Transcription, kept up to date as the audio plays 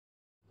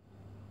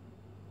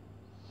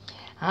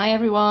Hi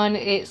everyone,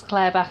 it's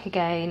Claire back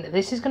again.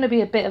 This is going to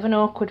be a bit of an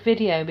awkward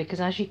video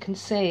because as you can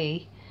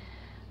see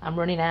I'm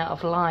running out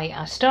of light.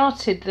 I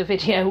started the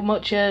video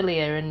much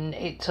earlier and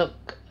it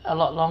took a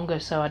lot longer,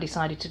 so I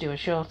decided to do a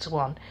shorter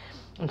one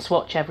and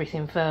swatch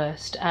everything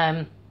first.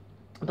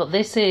 But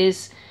this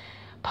is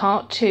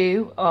part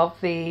 2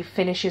 of the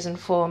finishes and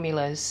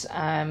formulas.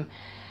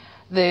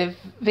 The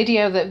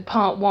video that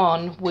part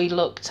 1 we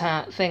looked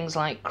at things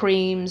like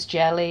creams,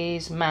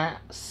 jellies,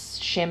 mattes,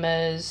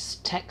 shimmers,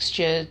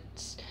 textures,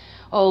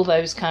 all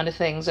those kind of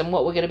things, and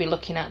what we're going to be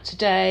looking at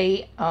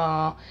today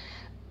are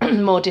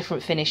more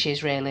different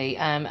finishes really.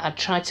 I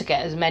tried to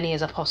get as many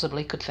as I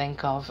possibly could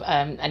think of,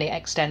 and it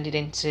extended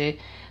into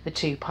the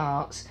 2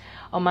 parts.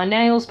 On my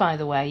nails, by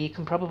the way, you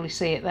can probably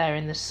see it there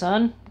in the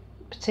sun,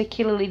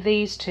 particularly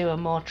these 2 are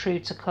more true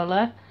to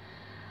colour.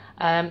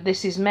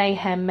 This is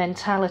Mayhem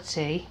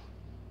Mentality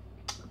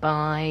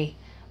by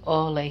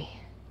Orly,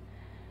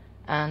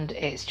 and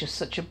it's just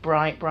such a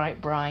bright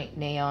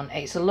neon.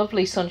 It's a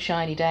lovely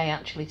sunshiny day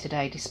actually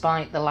today,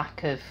 despite the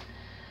lack of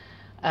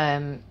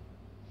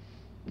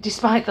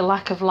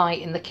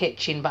light in the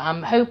kitchen, but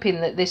I'm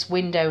hoping that this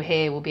window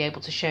here will be able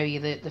to show you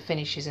the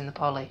finishes in the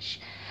polish.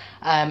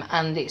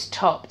 And it's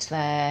topped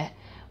there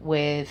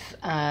with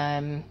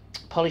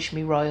Polish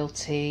Me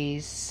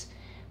Royalties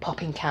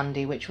Popping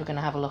Candy, which we're going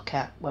to have a look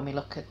at when we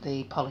look at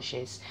the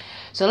polishes.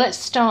 So let's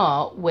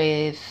start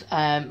with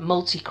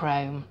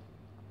multi-chrome.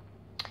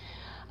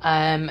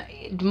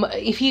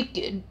 If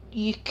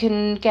you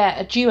can get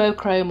a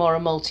duochrome or a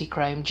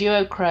multi-chrome.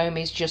 Duochrome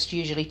is just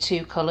usually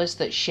 2 colours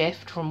that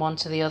shift from one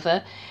to the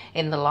other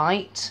in the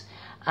light,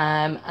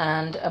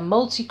 and a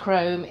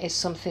multi-chrome is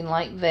something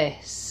like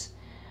this,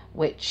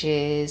 which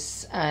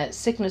is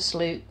Cygnus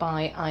Loop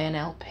by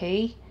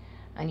INLP,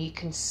 and you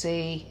can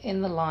see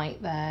in the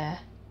light there,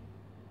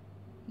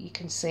 you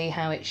can see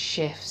how it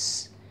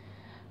shifts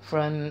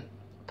from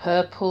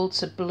purple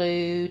to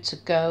blue to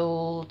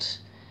gold.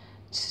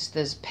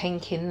 There's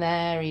pink in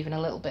there, even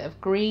a little bit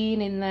of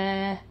green in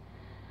there,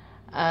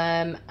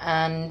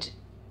 and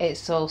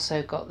it's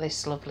also got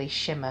this lovely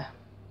shimmer,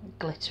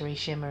 glittery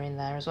shimmer in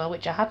there as well,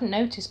 which I hadn't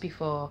noticed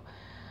before.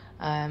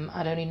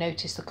 I'd only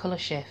noticed the colour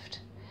shift.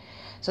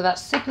 So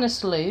that's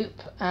Cygnus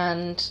Loop,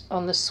 and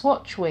on the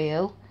swatch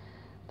wheel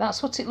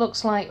that's what it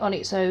looks like on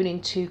its own in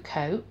 2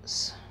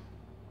 coats.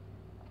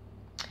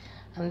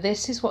 And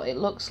this is what it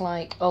looks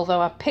like,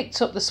 although I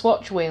picked up the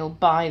swatch wheel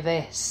by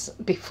this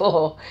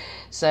before,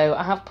 so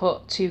I have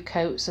put 2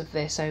 coats of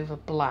this over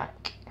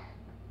black.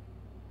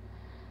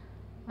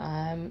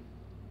 And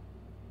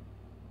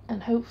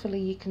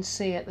hopefully you can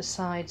see at the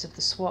sides of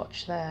the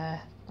swatch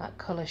there, that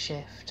colour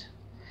shift.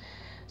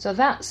 So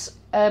that's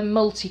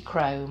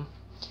multi-chrome.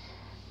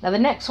 Now the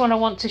next one I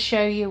want to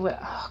show you,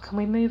 can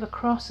we move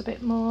across a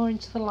bit more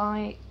into the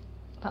light?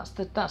 That's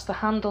the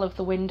handle of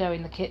the window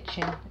in the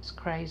kitchen, it's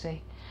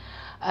crazy.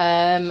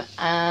 And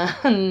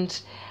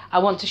I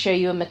want to show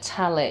you a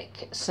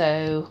metallic.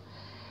 So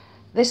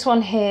this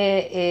one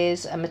here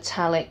is a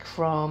metallic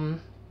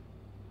from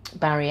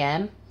Barry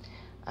M,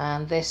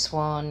 and this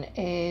one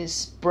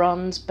is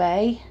Bronze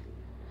Bay.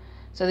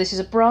 So this is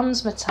a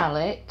bronze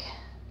metallic,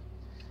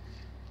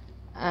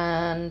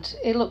 and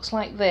it looks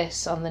like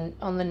this on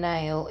the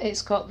nail.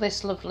 It's got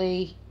this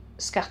lovely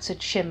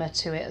scattered shimmer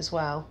to it as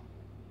well.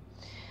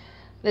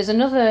 There's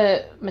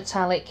another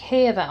metallic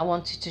here that I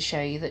wanted to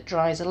show you that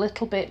dries a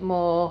little bit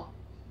more.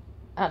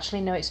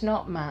 Actually, no, it's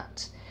not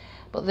matte,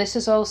 but this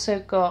has also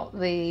got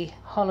the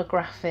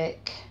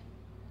holographic,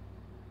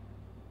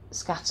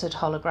 scattered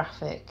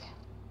holographic.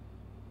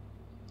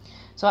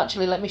 So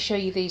actually, let me show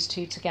you these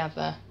 2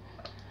 together.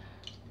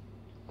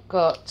 I've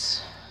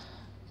got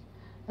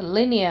a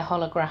linear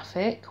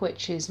holographic,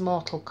 which is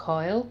Mortal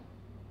Coil.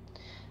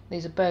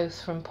 These are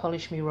both from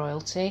Polish Me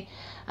Royalty,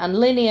 and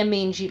linear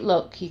means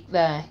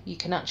there you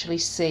can actually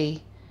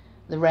see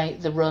the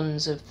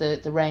runs of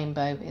the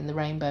rainbow in the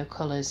rainbow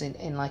colours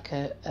in like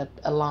a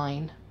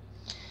line.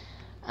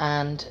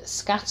 And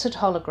scattered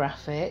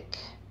holographic,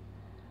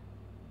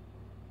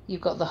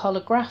 you've got the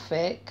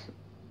holographic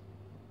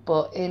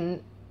but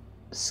in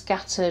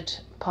scattered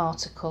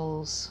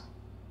particles.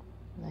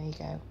 There you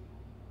go.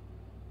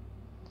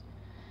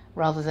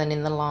 Rather than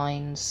in the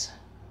lines.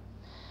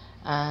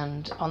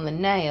 And on the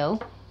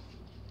nail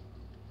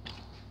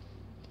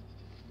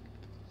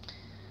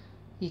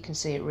you can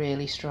see it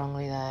really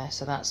strongly there.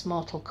 So that's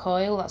Mortal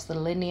Coil, that's the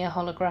linear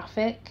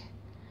holographic,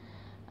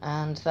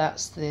 and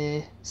that's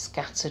the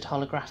scattered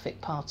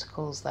holographic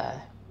particles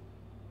there.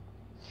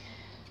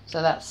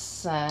 So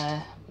that's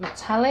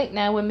metallic.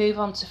 Now we move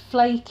on to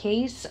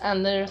flakies,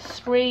 and there are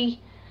 3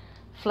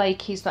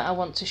 flakies that I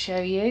want to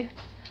show you.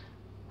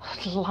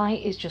 The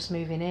light is just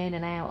moving in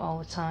and out all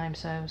the time,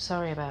 so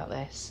sorry about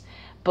this.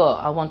 But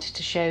I wanted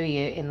to show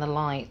you in the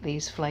light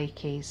these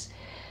flakies.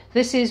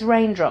 This is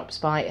Raindrops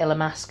by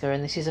Illamasqua,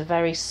 and this is a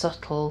very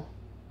subtle,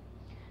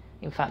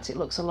 in fact it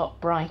looks a lot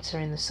brighter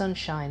in the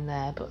sunshine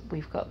there, but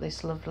we've got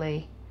this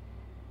lovely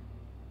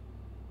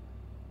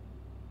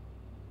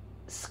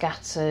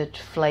scattered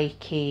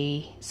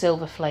flaky,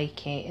 silver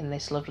flaky in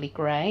this lovely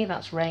grey.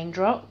 That's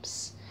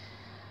Raindrops.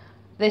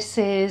 This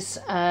is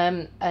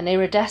an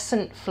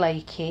iridescent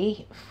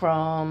flaky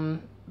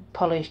from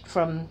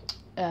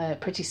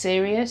Pretty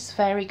Serious,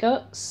 Fairy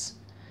Guts.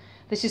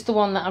 This is the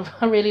one that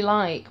I really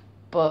like,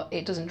 but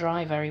it doesn't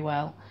dry very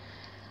well.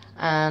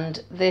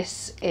 And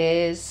this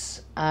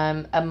is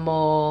a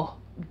more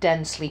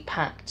densely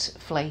packed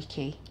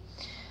flaky.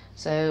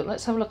 So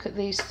let's have a look at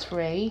these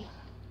three.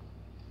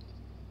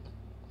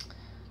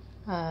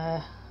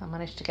 I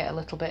managed to get a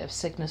little bit of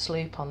Cygnus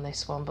Loop on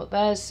this one, but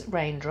there's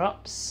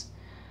Raindrops,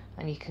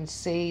 and you can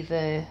see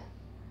the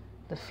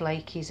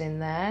flakies in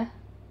there.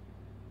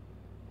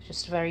 It's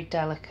just very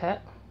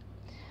delicate.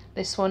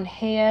 This one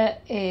here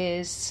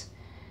is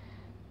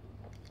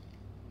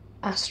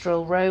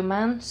Astral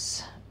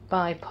Romance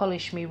by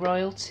Polish Me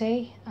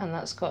Royalty, and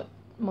that's got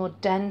more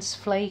dense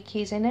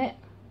flakies in it.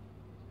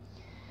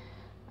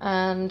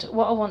 And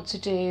what I want to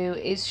do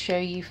is show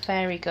you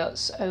Fairy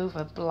Guts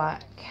over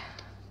black.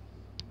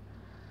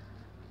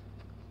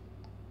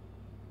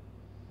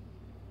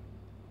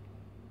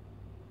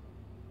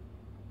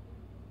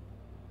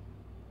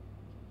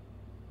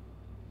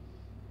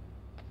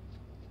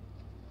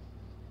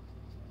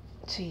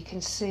 So you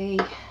can see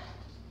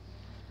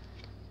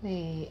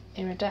the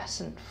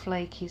iridescent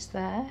flakies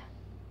there.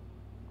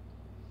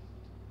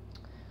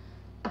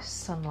 This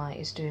sunlight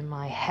is doing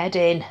my head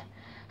in.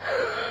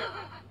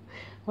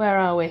 Where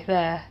are we?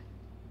 There.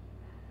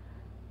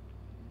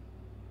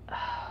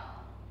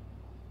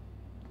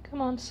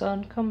 Come on,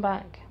 sun, come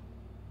back.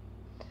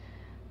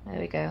 There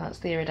we go, that's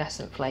the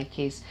iridescent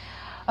flakies.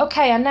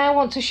 Okay, I now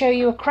want to show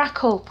you a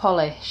crackle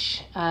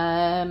polish.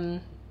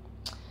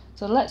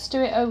 So let's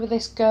do it over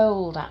this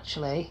gold,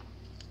 actually.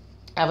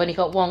 I've only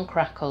got one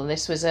crackle.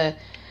 This was a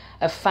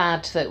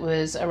fad that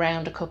was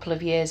around a couple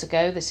of years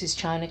ago. This is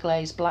China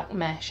Glaze Black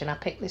Mesh, and I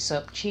picked this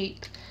up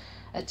cheap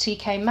at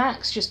TK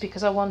Maxx just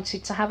because I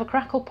wanted to have a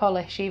crackle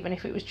polish, even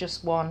if it was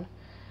just one.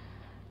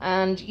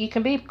 And you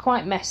can be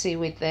quite messy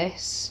with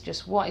this.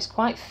 Just what is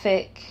quite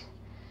thick.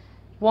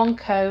 One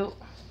coat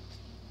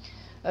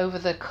over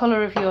the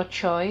colour of your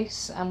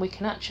choice, and we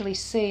can actually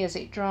see as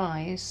it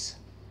dries,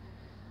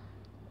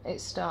 it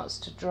starts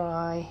to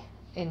dry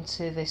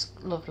into this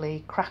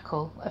lovely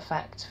crackle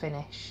effect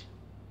finish.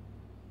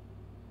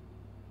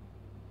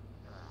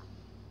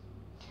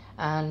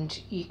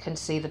 And you can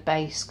see the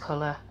base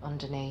colour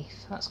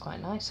underneath. That's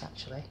quite nice,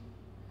 actually.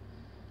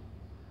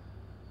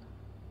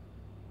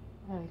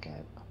 There we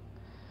go.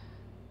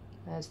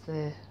 There's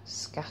the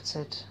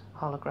scattered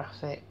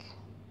holographic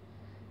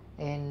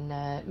in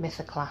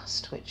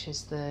Mythoclast, which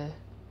is the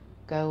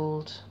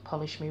gold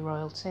Polish Me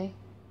Royalty.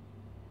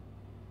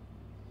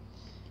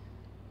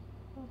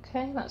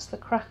 Okay, that's the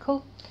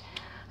crackle.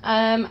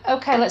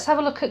 Okay, let's have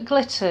a look at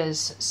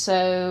glitters.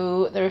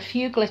 So there are a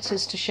few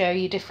glitters to show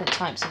you, different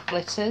types of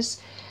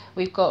glitters.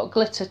 We've got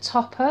glitter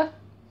topper,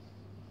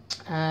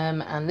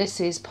 and this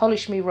is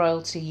Polish Me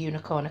Royalty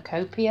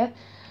Unicornucopia.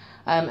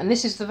 And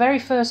this is the very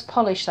first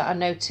polish that I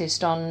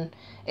noticed on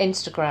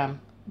Instagram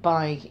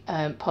by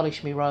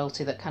Polish Me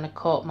Royalty that kind of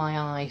caught my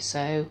eye.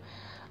 So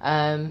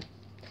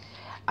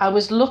I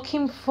was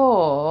looking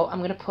for, I'm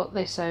going to put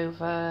this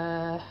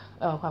over,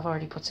 oh, I've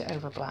already put it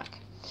over black.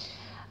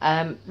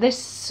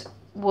 This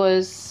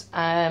was,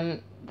 I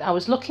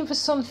was looking for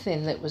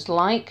something that was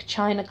like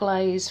China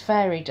Glaze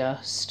Fairy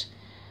Dust,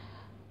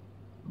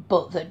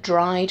 but that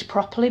dried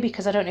properly,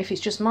 because I don't know if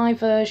it's just my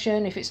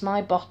version, if it's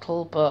my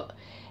bottle, but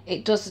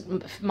it does,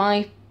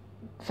 my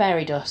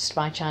Fairy Dust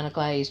by China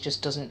Glaze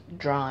just doesn't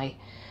dry,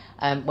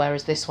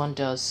 whereas this one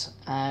does,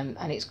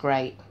 and it's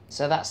great.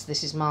 So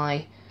this is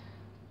my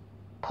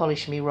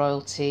Polish Me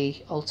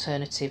Royalty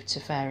alternative to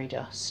Fairy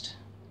Dust,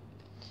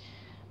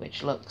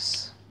 which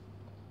looks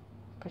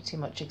pretty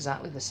much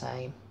exactly the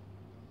same.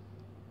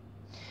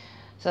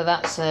 So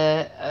that's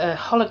a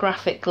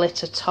holographic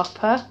glitter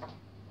topper,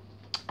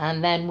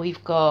 and then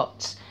we've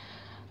got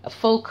a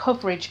full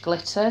coverage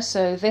glitter.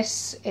 So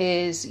this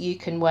is, you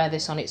can wear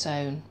this on its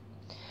own,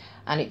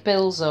 and it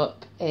builds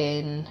up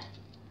in,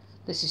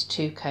 this is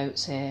 2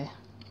 coats here,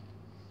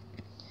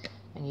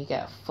 and you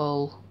get a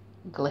full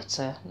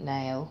glitter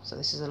nail. So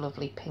this is a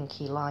lovely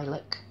pinky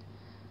lilac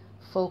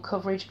full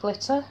coverage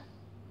glitter,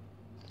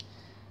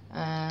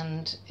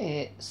 and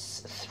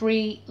it's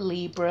 3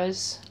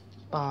 Libras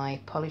by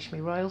Polish Me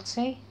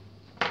Royalty.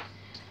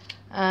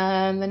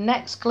 And the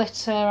next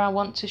glitter I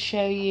want to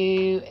show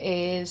you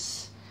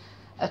is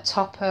a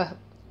topper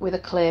with a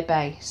clear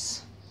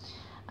base,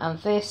 and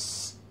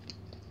this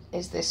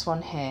is this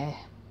one here.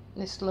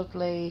 This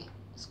lovely,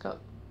 it's got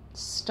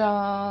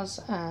stars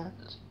and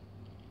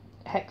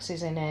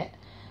hexes in it,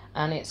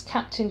 and it's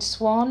Captain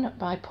Swan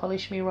by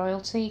Polish Me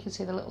Royalty. You can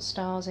see the little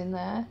stars in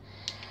there.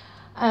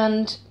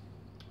 And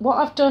what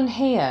I've done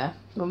here,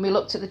 when we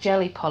looked at the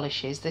jelly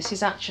polishes, this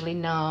is actually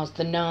NARS,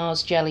 the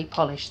NARS jelly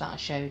polish that I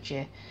showed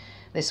you.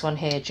 This one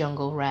here,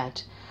 Jungle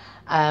Red.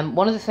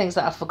 One of the things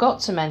that I forgot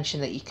to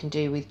mention that you can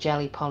do with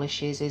jelly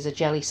polishes is a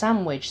jelly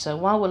sandwich. So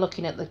while we're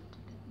looking at the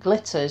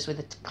glitters with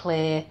a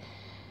clear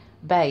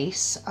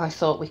base, I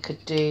thought we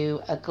could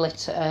do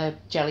a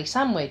jelly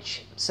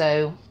sandwich.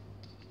 So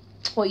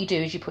what you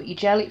do is you put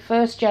your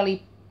first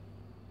jelly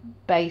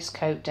base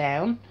coat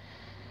down,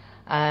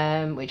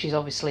 which is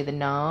obviously the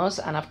NARS,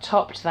 and I've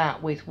topped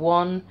that with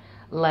one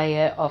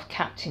layer of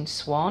Captain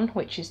Swan,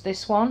 which is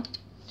this one,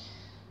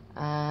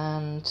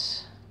 and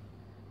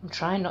I'm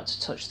trying not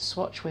to touch the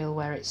swatch wheel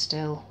where it's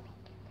still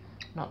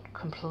not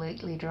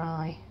completely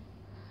dry.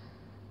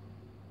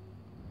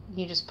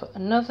 You just put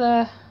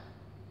another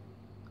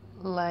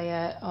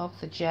layer of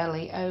the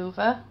jelly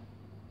over,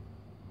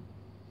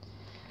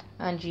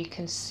 and you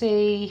can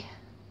see,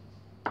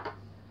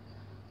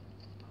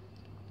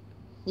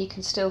 you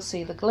can still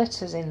see the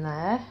glitters in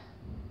there,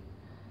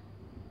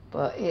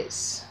 but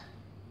it's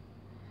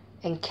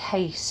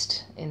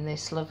encased in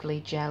this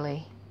lovely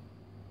jelly.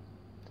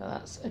 So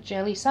that's a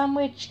jelly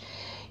sandwich.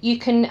 You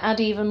can add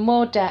even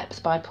more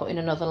depth by putting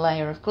another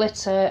layer of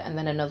glitter and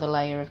then another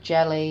layer of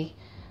jelly,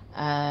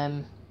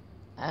 and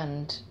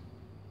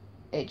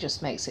it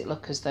just makes it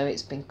look as though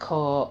it's been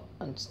caught,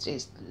 and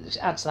it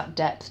adds that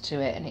depth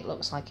to it, and it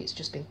looks like it's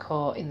just been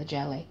caught in the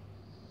jelly.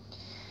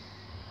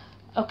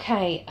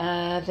 Okay,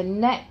 the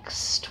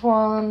next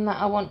one that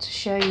I want to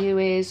show you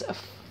is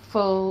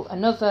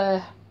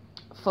another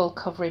full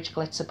coverage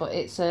glitter, but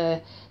it's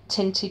a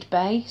tinted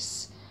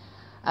base.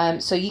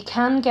 So you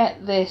can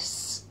get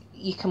this,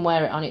 you can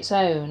wear it on its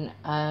own.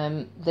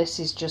 This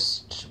is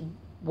just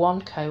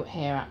one coat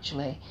here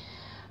actually.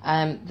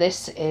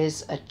 This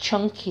is a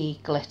chunky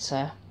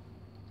glitter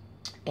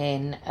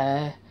in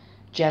a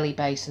jelly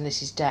base, and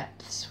this is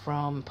Depths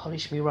from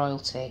Polish Me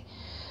Royalty.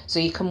 So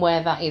you can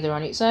wear that either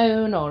on its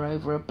own or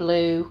over a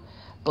blue,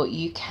 but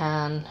you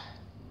can,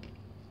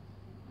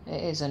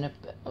 it is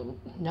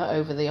not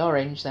over the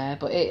orange there,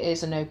 but it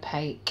is an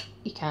opaque,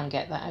 you can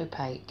get that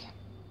opaque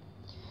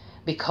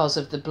because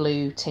of the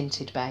blue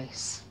tinted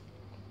base.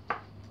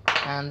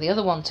 And the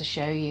other one to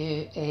show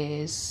you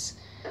is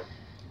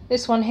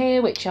this one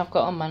here, which I've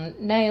got on my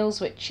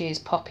nails, which is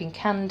Popping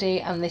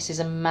Candy, and this is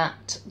a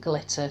matte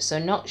glitter, so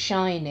not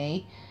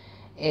shiny,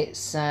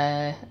 it's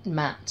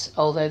matte,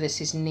 although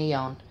this is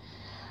neon.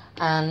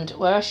 And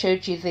where I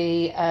showed you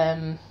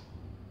the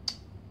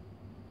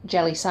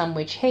jelly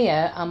sandwich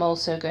here, I'm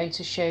also going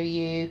to show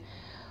you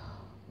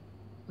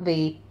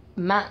the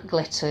matte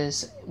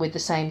glitters with the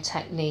same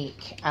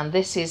technique, and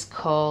this is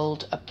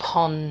called a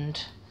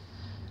pond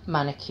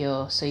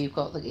manicure. So you've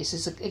got this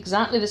is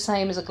exactly the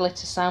same as a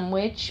glitter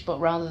sandwich, but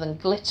rather than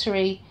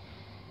glittery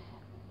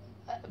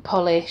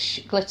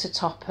polish glitter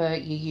topper,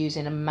 you're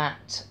using a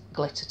matte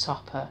glitter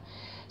topper.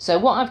 So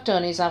what I've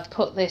done is I've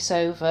put this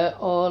over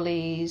all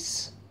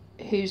these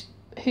Who's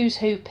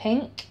Who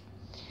pink.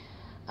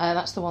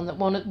 That's the one that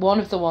one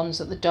of the ones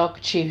that the dog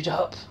chewed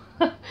up.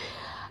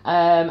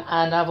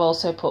 And I've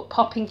also put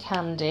Popping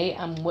Candy,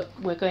 and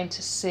we're going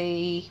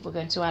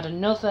to add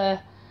another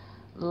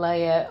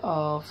layer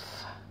of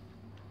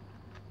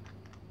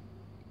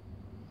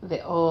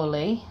the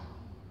Orly.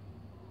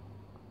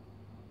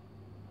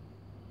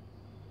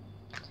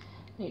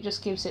 It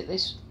just gives it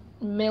this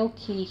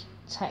milky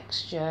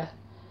texture,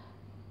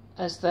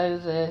 as though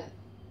the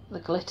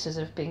glitters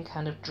have been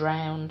kind of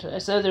drowned,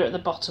 as though they're at the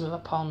bottom of a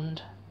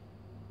pond.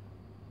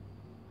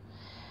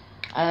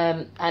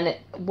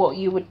 What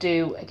you would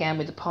do again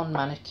with the pond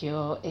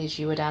manicure is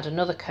you would add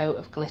another coat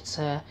of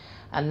glitter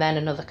and then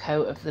another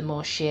coat of the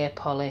more sheer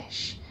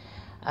polish,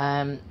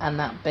 and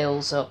that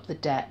builds up the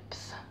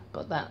depth.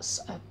 But that's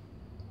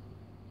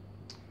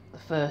the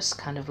first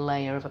kind of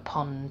layer of a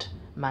pond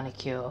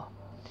manicure.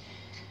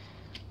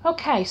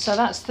 Okay, so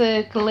that's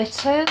the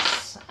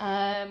glitters.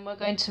 We're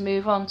going to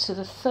move on to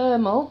the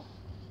thermal.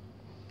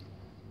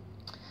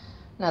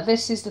 Now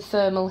this is the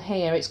thermal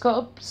here. It's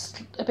got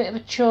a bit of a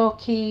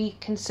chalky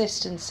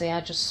consistency.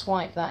 I just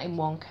swiped that in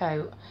one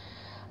coat.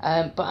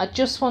 But I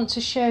just want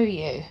to show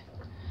you.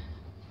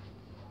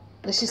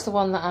 This is the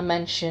one that I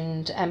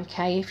mentioned,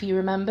 MK, if you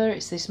remember.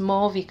 It's this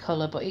mauvey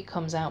colour, but it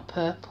comes out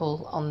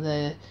purple on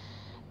the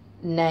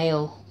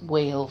nail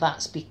wheel.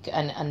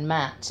 And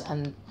matte,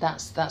 and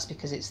that's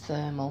because it's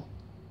thermal.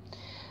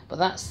 But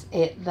that's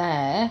it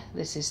there.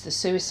 This is the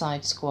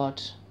Suicide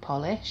Squad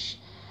polish.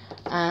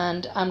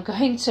 And I'm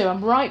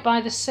right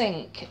by the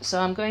sink, so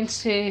I'm going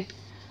to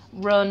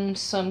run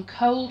some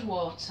cold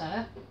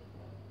water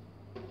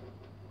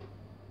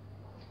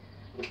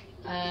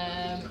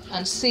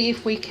and see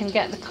if we can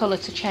get the colour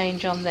to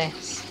change on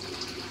this.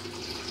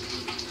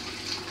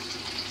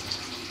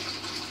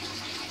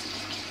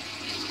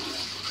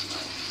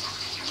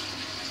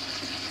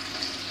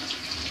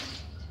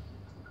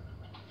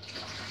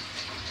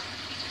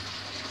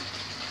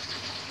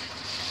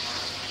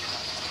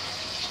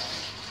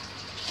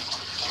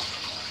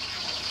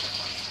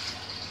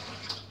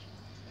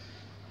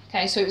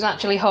 Okay, so it was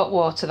actually hot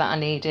water that I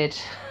needed,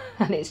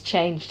 and it's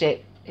changed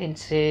it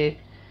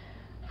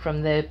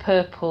from the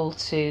purple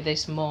to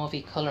this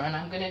mauvey colour, and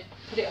I'm going to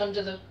put it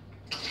under the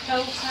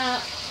cold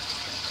tap.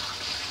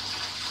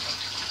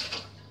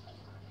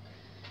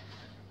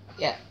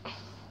 Yeah,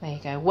 there you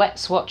go, wet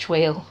swatch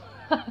wheel.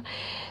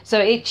 So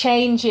it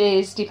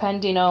changes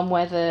depending on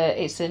whether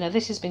it's in.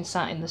 This has been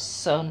sat in the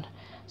sun,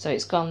 so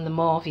it's gone the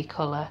mauvey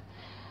colour.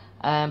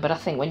 But I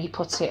think when you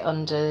put it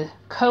under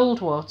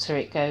cold water,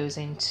 it goes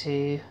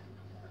into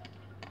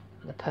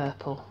the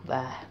purple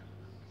there.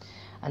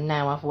 And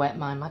now I've wet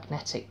my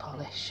magnetic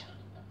polish,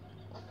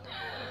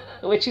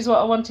 which is what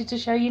I wanted to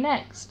show you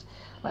next.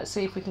 Let's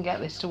see if we can get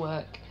this to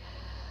work.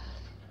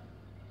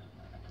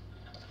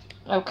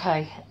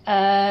 Okay,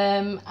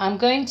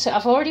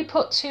 I've already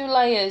put 2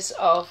 layers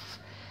of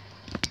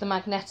the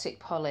magnetic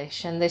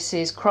polish, and this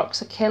is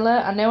Crocs a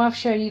Killer. I know I've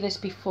shown you this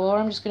before,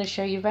 I'm just going to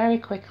show you very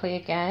quickly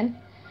again.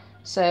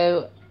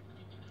 So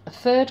a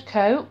 3rd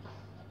coat,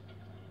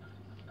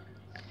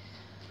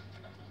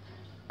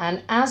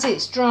 and as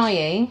it's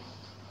drying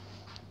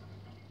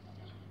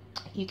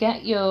you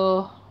get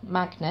your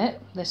magnet,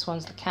 this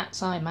one's the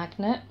cat's eye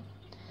magnet,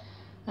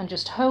 and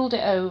just hold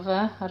it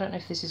over. I don't know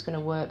if this is going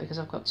to work because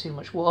I've got too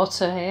much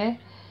water here.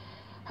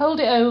 Hold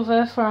it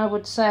over for, I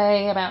would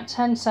say, about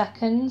 10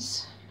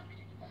 seconds,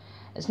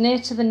 as near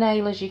to the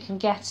nail as you can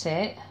get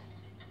it.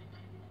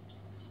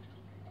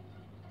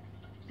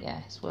 Yeah,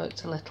 it's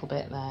worked a little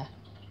bit there.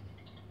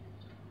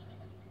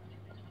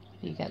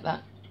 You get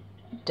that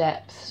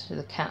depth to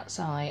the cat's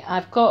eye.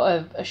 I've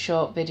got a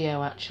short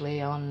video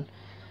actually on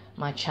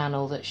my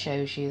channel that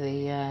shows you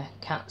the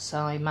cat's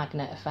eye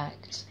magnet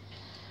effect.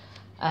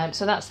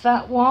 So that's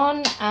that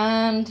one,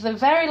 and the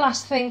very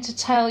last thing to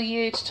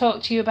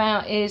talk to you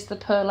about is the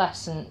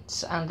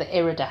pearlescent and the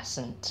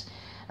iridescent.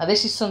 Now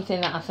this is something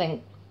that I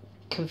think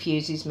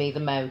confuses me the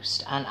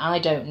most, and I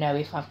don't know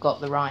if I've got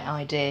the right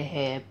idea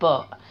here,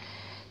 but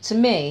to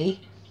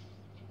me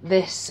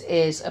this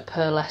is a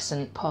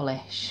pearlescent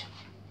polish.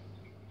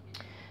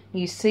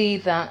 You see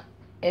that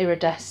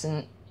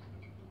iridescent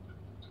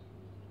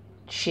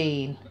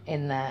sheen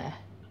in there,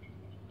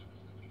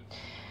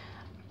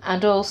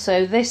 and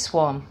also this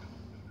one,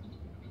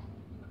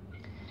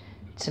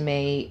 to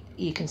me,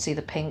 you can see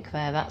the pink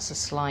there, that's a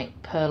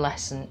slight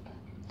pearlescent.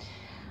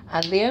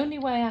 And the only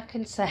way I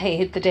can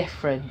say the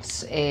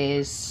difference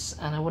is,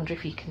 and I wonder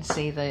if you can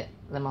see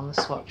them on the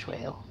swatch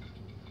wheel,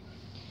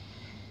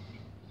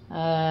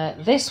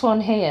 this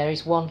one here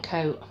is 1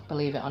 coat,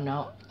 believe it or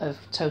not, of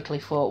Totally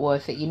Fort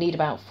Worth It. You need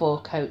about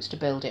 4 coats to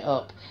build it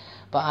up,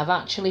 but I've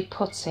actually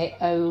put it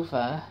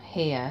over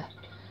here,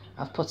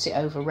 I've put it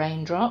over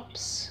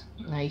Raindrops.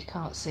 No, you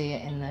can't see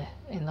it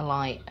in the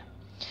light.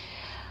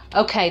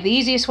 Okay, the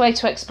easiest way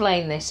to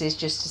explain this is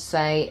just to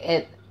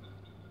say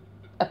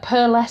a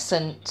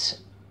pearlescent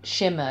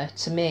shimmer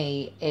to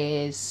me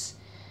is,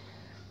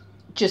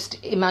 just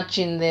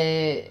imagine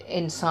the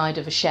inside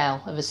of a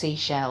shell, of a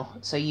seashell.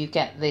 So you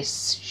get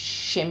this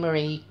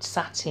shimmery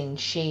satin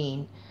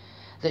sheen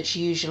that's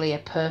usually a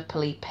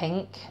purpley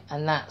pink,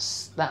 and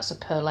that's a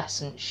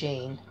pearlescent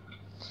sheen.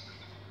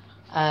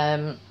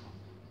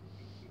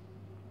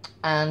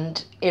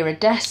 And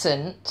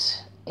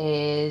iridescent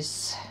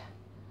is,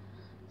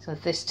 so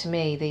this, to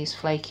me, these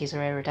flakies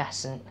are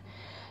iridescent.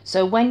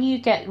 So when you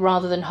get,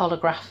 rather than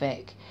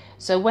holographic,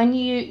 so when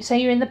you, say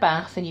you're in the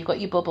bath and you've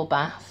got your bubble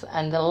bath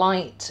and the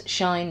light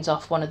shines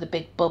off one of the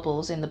big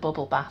bubbles in the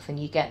bubble bath, and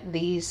you get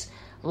these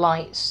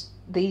lights,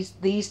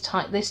 this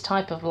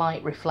type of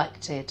light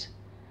reflected,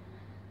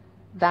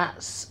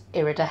 that's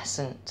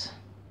iridescent.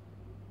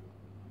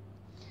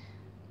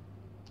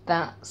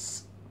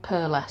 That's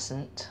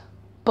pearlescent.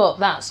 But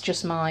that's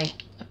just my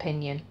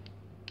opinion.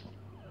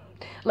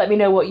 Let me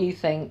know what you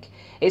think.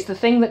 It's the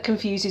thing that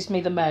confuses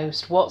me the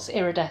most. What's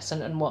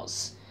iridescent and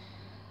what's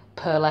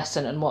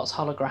pearlescent and what's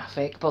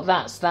holographic? But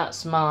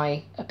that's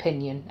my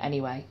opinion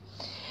anyway.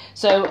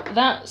 So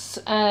that's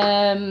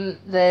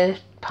the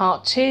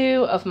part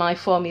 2 of my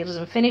formulas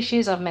and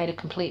finishes. I've made a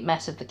complete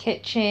mess of the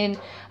kitchen.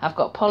 I've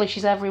got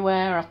polishes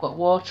everywhere. I've got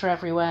water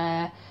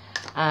everywhere.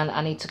 And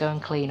I need to go and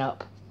clean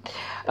up.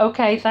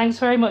 Okay, thanks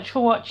very much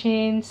for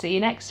watching. See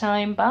you next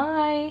time.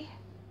 Bye.